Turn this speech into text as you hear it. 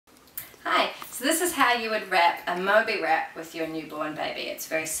So this is how you would wrap a Moby Wrap with your newborn baby. It's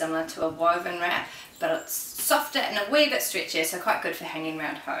very similar to a woven wrap, but it's softer and a wee bit stretchier, so quite good for hanging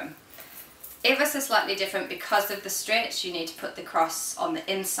around home. Ever so slightly different because of the stretch. You need to put the cross on the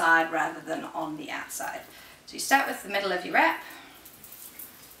inside rather than on the outside. So you start with the middle of your wrap.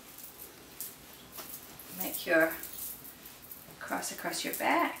 Make your cross across your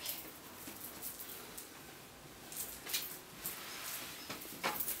back.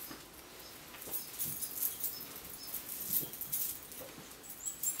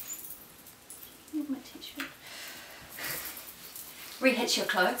 My t-shirt. Rehatch your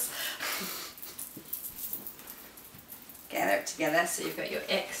clothes. Gather it together so you've got your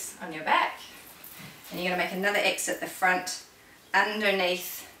X on your back, and you're going to make another X at the front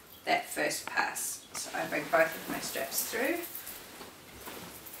underneath that first pass. So I bring both of my straps through.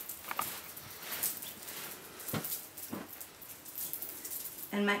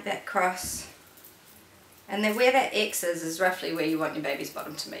 And make that cross. And then where that X is roughly where you want your baby's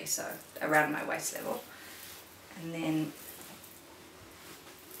bottom to be, so around my waist level. And then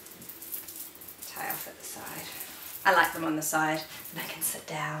tie off at the side. I like them on the side, and I can sit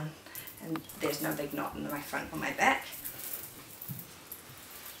down and there's no big knot in my front or my back.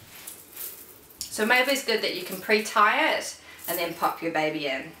 So maybe it's good that you can pre-tie it and then pop your baby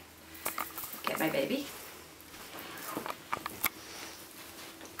in. Get my baby.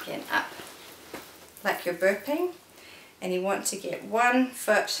 Again, up like you're burping, and you want to get one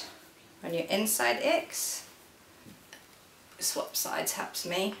foot on your inside X. Swap sides helps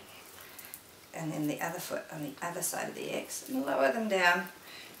me. And then the other foot on the other side of the X, and lower them down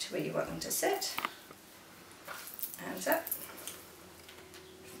to where you want them to sit. Arms up.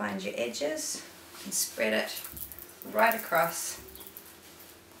 Find your edges and spread it right across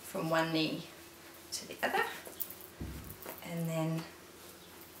from one knee to the other. And then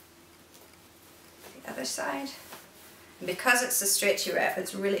the other side. And because it's a stretchy wrap,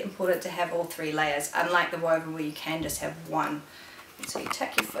 it's really important to have all three layers, unlike the woven where you can just have one. And so you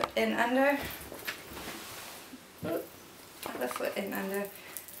tuck your foot in under, other foot in under,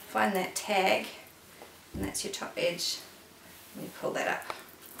 find that tag, and that's your top edge, and you pull that up.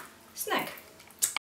 Snug.